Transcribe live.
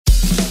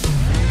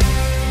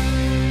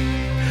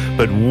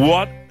But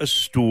what a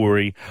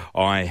story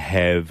I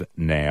have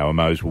now. A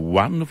most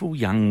wonderful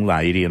young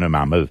lady and her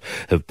mum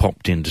have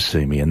popped in to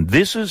see me. And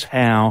this is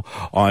how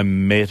I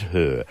met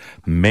her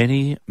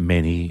many,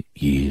 many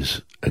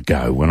years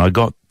ago when I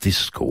got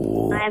this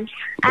call.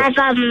 I've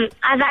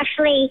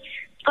actually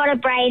got a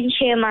brain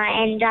tumour,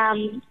 and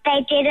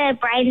they did a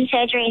brain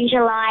surgery in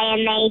July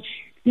and they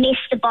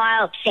missed the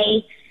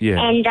biopsy.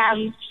 Yeah. And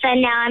so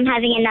now I'm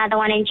having another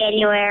one in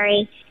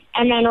January,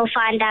 and then we'll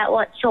find out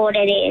what sort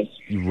it is.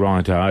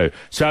 Righto.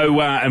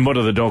 So, and what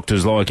are the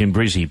doctors like in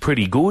Pricey?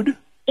 Pretty good?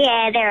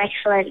 Yeah, they're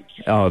excellent.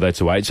 Oh, that's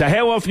the way. So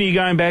how often are you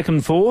going back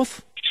and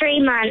forth?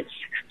 3 months.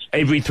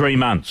 Every 3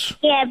 months?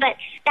 Yeah, but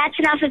that's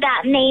enough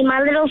about me.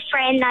 My little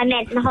friend I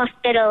met in the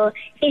hospital,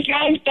 his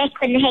name's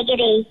Declan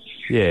Hegarty.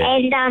 Yeah.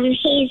 And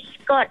he's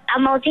got a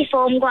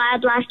multiform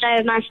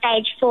glioblastoma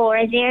stage 4,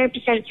 a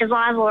 0%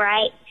 survival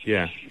rate.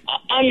 Yeah.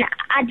 And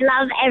I'd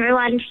love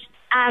everyone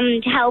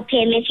to help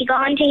him. If you go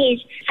onto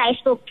his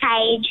Facebook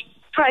page,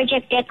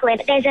 Project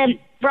Declan, there's a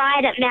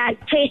ride at Mount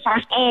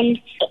Pusa, and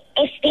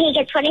if he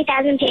gets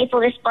 20,000 people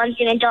to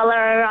sponsor him $1 a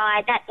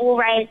ride, that will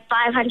raise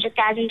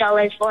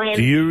 $500,000 for him.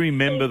 Do you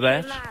remember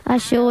that? I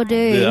sure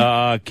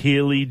do.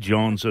 Keely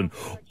Johnson.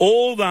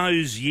 All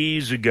those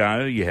years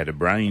ago, you had a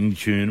brain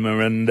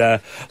tumour, and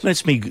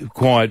let's be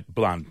quite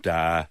blunt.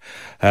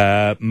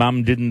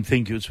 Mum didn't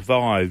think you'd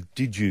survive,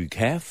 did you,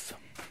 Kath?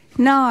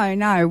 No.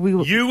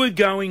 You were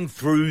going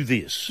through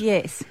this.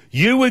 Yes.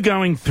 You were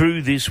going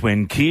through this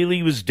when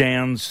Keely was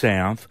down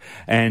south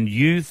and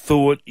you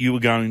thought you were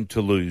going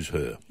to lose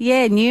her.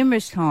 Yeah,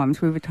 numerous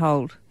times we were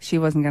told she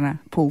wasn't going to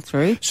pull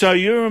through. So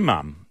you're a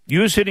mum.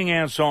 You were sitting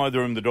outside the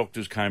room, the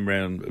doctors came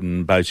round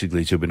and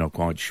basically said, we're not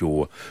quite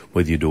sure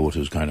whether your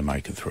daughter's going to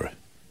make it through.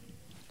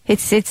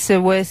 It's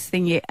the worst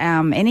thing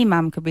any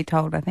mum could be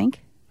told, I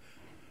think.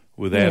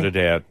 Without a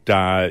doubt.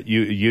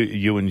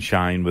 You and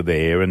Shane were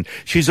there, and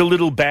she's a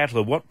little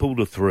battler. What pulled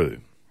her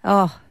through?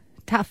 Oh,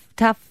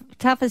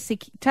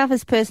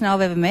 toughest person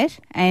I've ever met,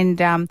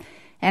 and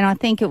I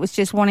think it was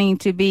just wanting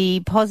to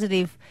be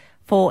positive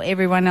for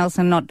everyone else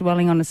and not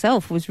dwelling on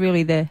herself was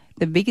really the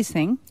biggest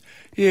thing.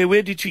 Yeah,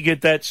 where did she get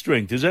that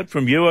strength? Is that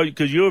from you?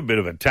 Because you're a bit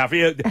of a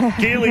toughie.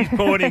 Keely's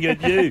pointing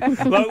at you.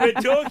 Like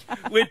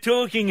we're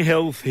talking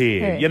health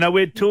here. You know,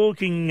 we're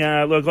talking.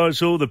 Like I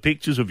saw the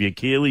pictures of you,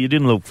 Keely. You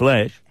didn't look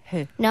flash.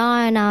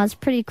 No, it's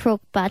pretty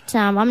crook, but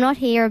I'm not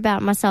here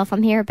about myself.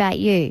 I'm here about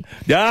you.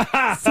 Yeah,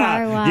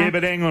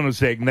 but hang on a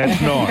second.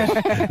 That's nice.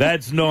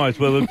 That's nice.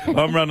 Well, look,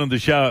 I'm running the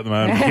show at the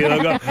moment.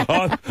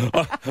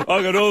 I've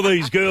got all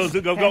these girls.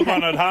 Look, I've got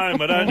one at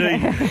home. I don't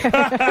need...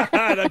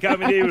 They're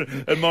coming here,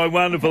 and my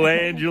wonderful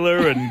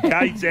Angela and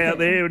Kate's out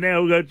there, and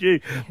now we've got you.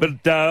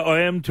 But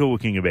I am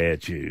talking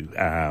about you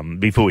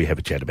before we have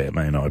a chat about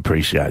me, and I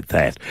appreciate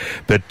that.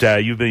 But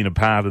you've been a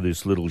part of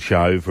this little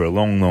show for a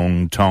long,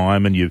 long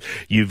time, and you've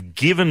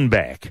given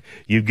back.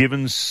 You've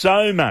given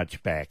so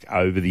much back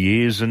over the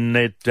years, and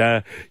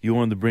that you're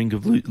on the brink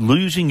of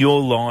losing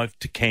your life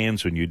to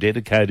cancer, and you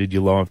dedicated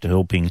your life to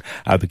helping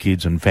other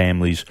kids and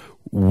families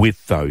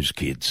with those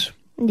kids.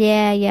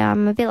 Yeah,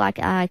 I'm a bit like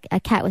a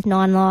cat with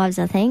 9 lives,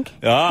 I think.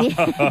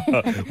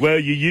 Well, you're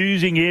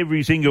using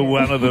every single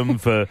one of them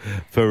for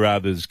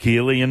others,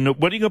 Keely. And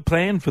what do you got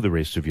planned for the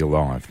rest of your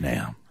life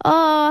now?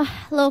 Oh,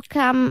 look,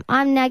 I'm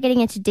now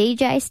getting into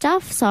DJ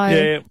stuff,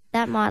 so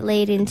that might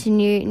lead into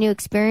new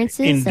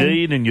experiences.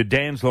 Indeed, and your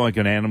Dance Like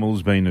an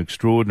Animal's been an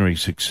extraordinary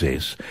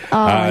success. You've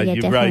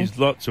definitely raised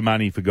lots of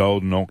money for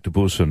Golden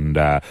Octopus and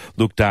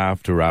looked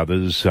after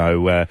others,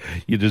 so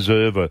you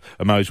deserve a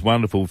most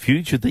wonderful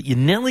future that you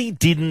nearly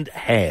didn't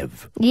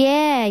have.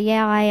 Yeah,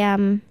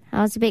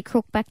 I was a bit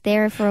crook back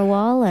there for a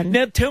while. And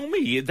now tell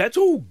me, that's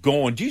all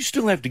gone. Do you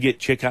still have to get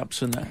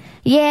checkups and that?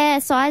 Yeah,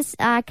 so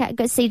I got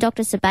to see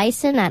Dr.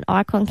 Sebastian at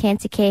Icon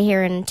Cancer Care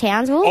here in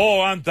Townsville.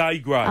 Oh, aren't they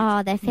great?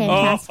 Oh, they're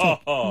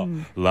fantastic.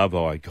 Love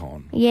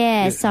Icon.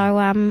 Yeah,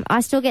 so I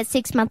still get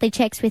 6 monthly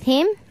checks with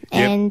him,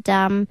 and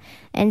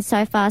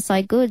so far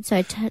so good.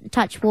 So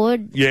touch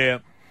wood. Yeah.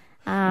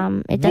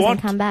 It doesn't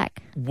come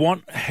back.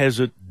 What has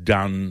it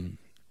done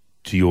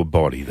to your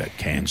body, that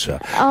cancer?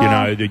 You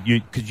know,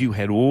 because you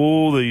had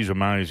all these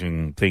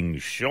amazing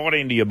things shot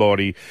into your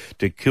body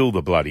to kill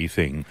the bloody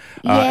thing.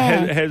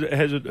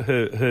 Has it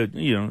hurt,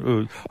 you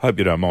know, I hope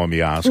you don't mind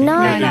me asking.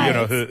 No.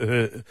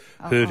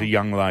 Hurt a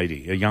young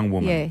lady, a young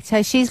woman. Yeah,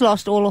 so she's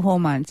lost all her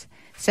hormones.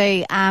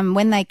 So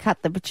when they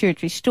cut the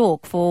pituitary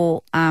stalk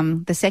for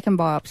the second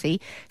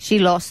biopsy, she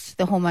lost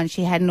the hormone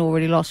she hadn't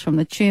already lost from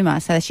the tumour.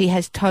 So she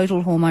has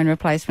total hormone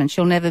replacement.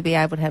 She'll never be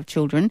able to have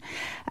children.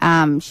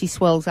 She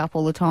swells up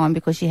all the time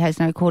because she has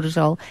no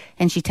cortisol,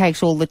 and she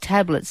takes all the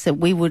tablets that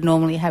we would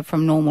normally have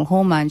from normal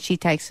hormones. She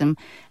takes them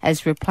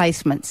as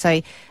replacement.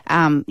 So,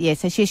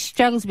 so she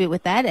struggles a bit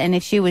with that. And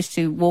if she was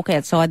to walk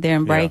outside there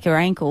and break her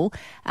ankle,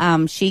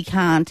 she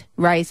can't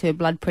raise her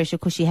blood pressure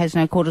because she has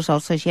no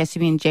cortisol. So she has to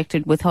be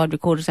injected with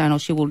hydrocortisone or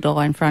she will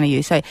die in front of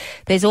you. So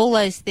there's all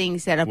those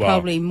things that are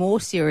probably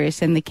more serious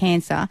than the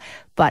cancer,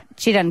 but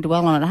she doesn't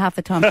dwell on it. Half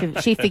the time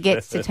she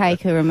forgets to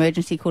take her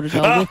emergency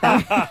cortisol with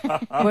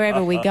her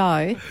wherever we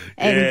go,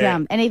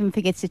 and even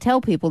forgets to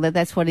tell people that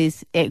that's what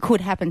it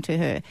could happen to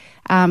her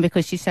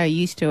because she's so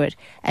used to it.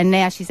 And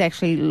now she's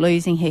actually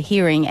losing her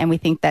hearing, and we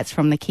think that's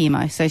from the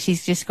chemo. So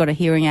she's just got a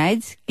hearing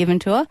aids given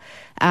to her.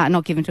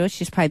 Not given to her,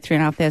 she's paid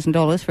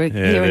 $3,500 for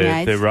hearing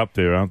aids. They're up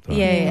there, aren't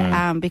they?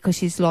 Yeah, because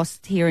she's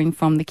lost hearing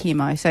from the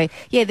chemo. So,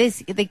 yeah, there's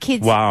the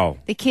kids. Wow.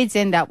 The kids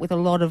end up with a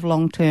lot of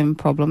long-term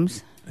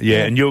problems.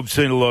 Yeah, and you've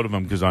seen a lot of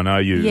them because I know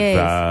you've,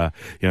 Yes.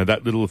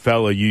 That little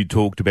fella you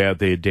talked about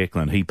there,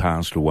 Declan, he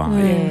passed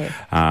away.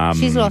 Yeah.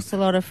 She's lost a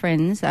lot of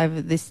friends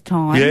over this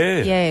time.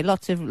 Yeah,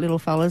 lots of little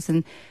fellas.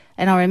 And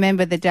I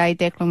remember the day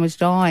Declan was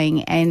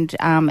dying, and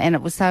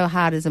it was so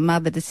hard as a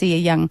mother to see a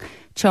young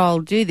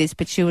child do this,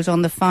 but she was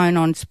on the phone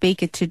on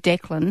speaker to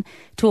Declan,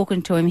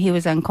 talking to him. He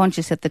was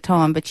unconscious at the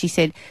time, but she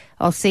said,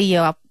 "I'll see you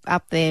up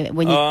there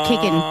when you're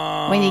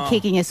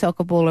kicking a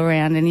soccer ball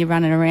around and you're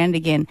running around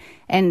again."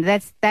 And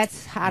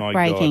that's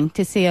heartbreaking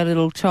to see a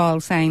little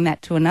child saying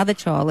that to another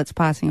child that's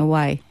passing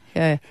away.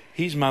 Yeah.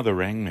 His mother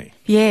rang me.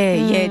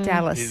 Yeah,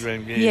 Dallas.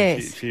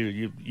 Yes.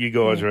 You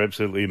guys are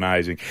absolutely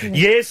amazing.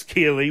 Yes,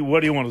 Keely,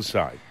 what do you want to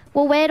say?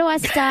 Well, where do I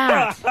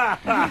start?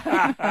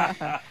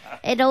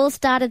 It all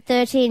started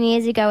 13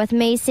 years ago with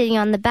me sitting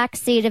on the back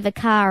seat of a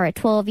car at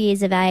 12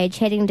 years of age,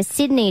 heading to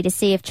Sydney to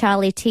see if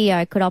Charlie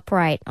Teo could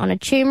operate on a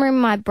tumour in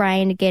my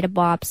brain to get a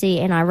biopsy,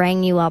 and I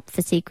rang you up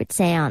for Secret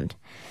Sound.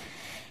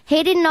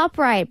 He didn't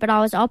operate, but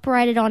I was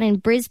operated on in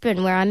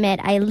Brisbane, where I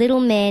met a little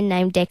man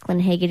named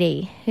Declan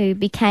Hegarty, who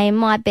became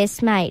my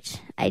best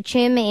mate. A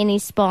tumour in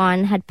his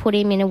spine had put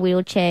him in a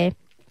wheelchair,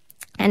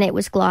 and it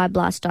was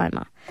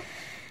glioblastoma.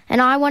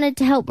 And I wanted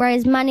to help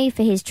raise money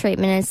for his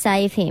treatment and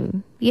save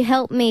him. You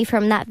helped me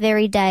from that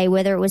very day,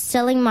 whether it was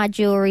selling my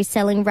jewellery,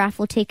 selling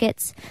raffle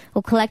tickets,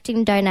 or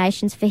collecting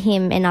donations for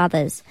him and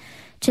others.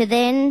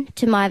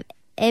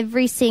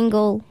 Every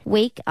single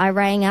week I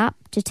rang up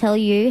to tell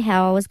you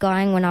how I was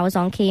going when I was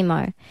on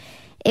chemo.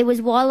 It was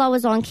while I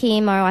was on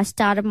chemo I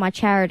started my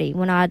charity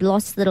when I had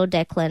lost little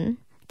Declan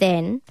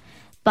then,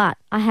 but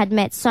I had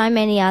met so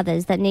many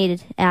others that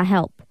needed our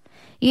help.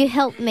 You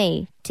helped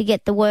me to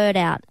get the word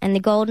out, and the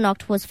Golden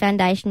Octopus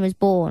Foundation was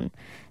born.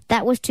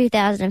 That was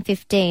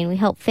 2015. We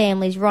helped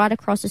families right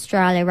across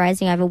Australia,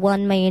 raising over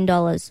 $1 million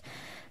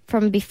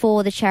from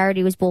before the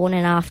charity was born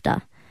and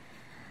after.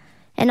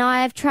 And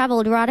I have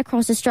travelled right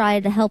across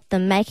Australia to help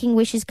them, making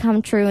wishes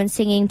come true and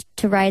singing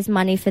to raise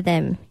money for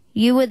them.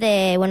 You were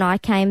there when I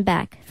came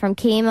back from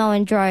chemo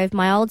and drove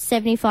my old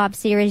 75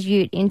 Series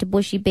ute into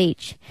Bushy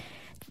Beach.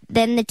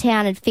 Then the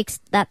town had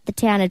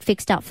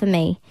fixed up for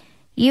me.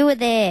 You were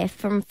there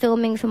from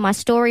filming for my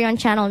story on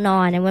Channel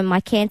 9 and when my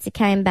cancer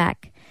came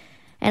back.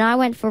 And I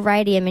went for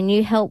radium, and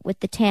you helped with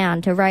the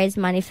town to raise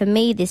money for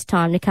me this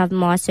time to cover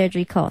my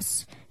surgery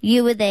costs.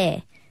 You were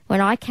there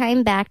when I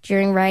came back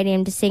during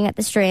radium to sing at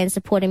the Strand,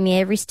 supporting me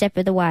every step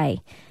of the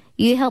way.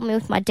 You helped me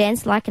with my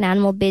Dance Like an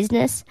Animal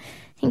business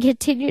and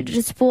continued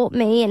to support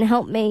me and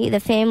help me, the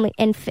family,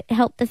 and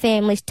help the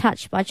families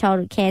touched by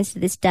childhood cancer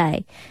this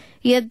day.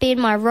 You have been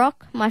my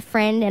rock, my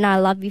friend, and I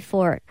love you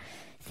for it.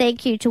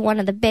 Thank you to one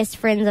of the best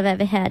friends I've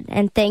ever had,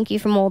 and thank you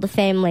from all the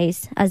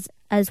families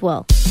as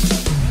well.